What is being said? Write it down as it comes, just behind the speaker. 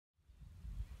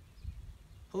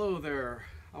Hello there.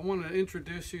 I want to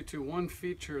introduce you to one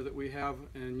feature that we have,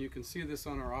 and you can see this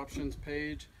on our options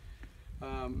page.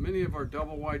 Many of our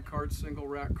double wide carts, single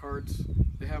rack carts,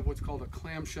 they have what's called a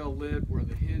clamshell lid where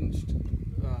the hinged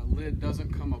lid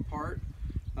doesn't come apart.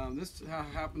 This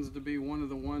happens to be one of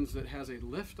the ones that has a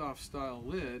lift-off style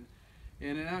lid,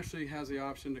 and it actually has the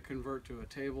option to convert to a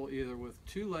table either with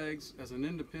two legs as an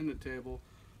independent table,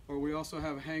 or we also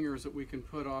have hangers that we can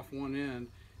put off one end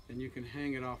and you can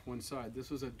hang it off one side.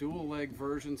 This is a dual leg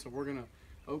version, so we're going to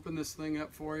open this thing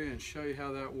up for you and show you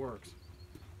how that works.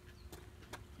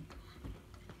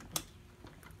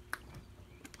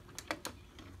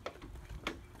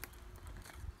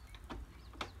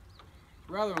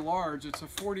 Rather large. It's a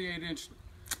 48-inch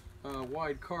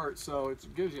wide cart, so it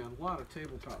gives you a lot of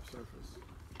tabletop surface.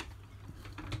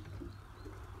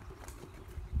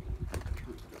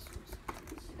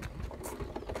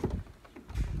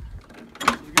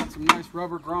 We got some nice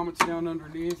rubber grommets down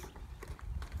underneath.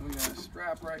 We got a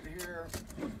strap right here.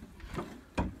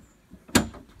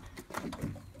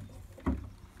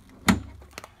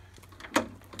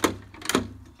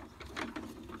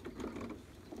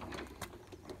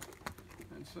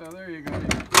 So there you go, you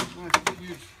got nice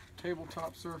huge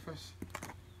tabletop surface.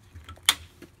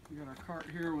 We got our cart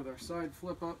here with our side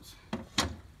flip-ups,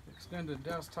 extended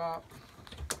desktop.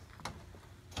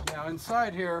 Now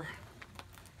inside here,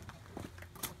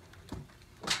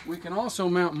 we can also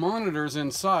mount monitors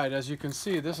inside. As you can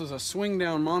see, this is a swing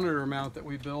down monitor mount that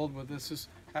we build with. This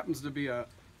happens to be a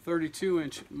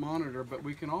 32-inch monitor, but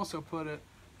we can also put it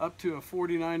up to a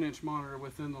 49-inch monitor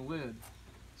within the lid.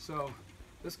 So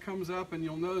this comes up, and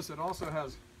you'll notice it also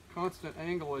has constant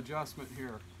angle adjustment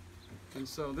here. And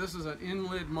so this is an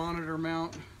in-lid monitor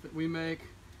mount that we make.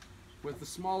 With the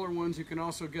smaller ones, you can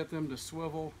also get them to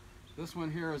swivel. This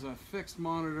one here is a fixed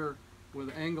monitor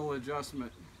with angle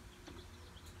adjustment.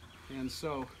 And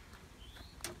so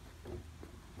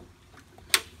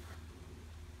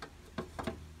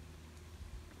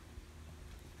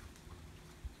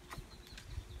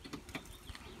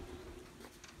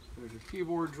there's your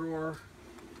keyboard drawer,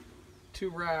 two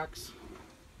racks,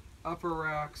 upper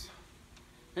racks.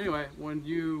 Anyway, when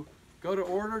you go to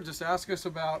order, just ask us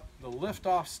about the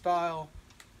lift-off style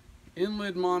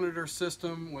in-lid monitor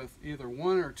system with either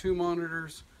one or two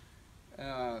monitors,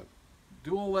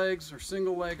 dual legs or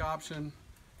single leg option.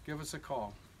 Give us a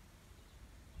call.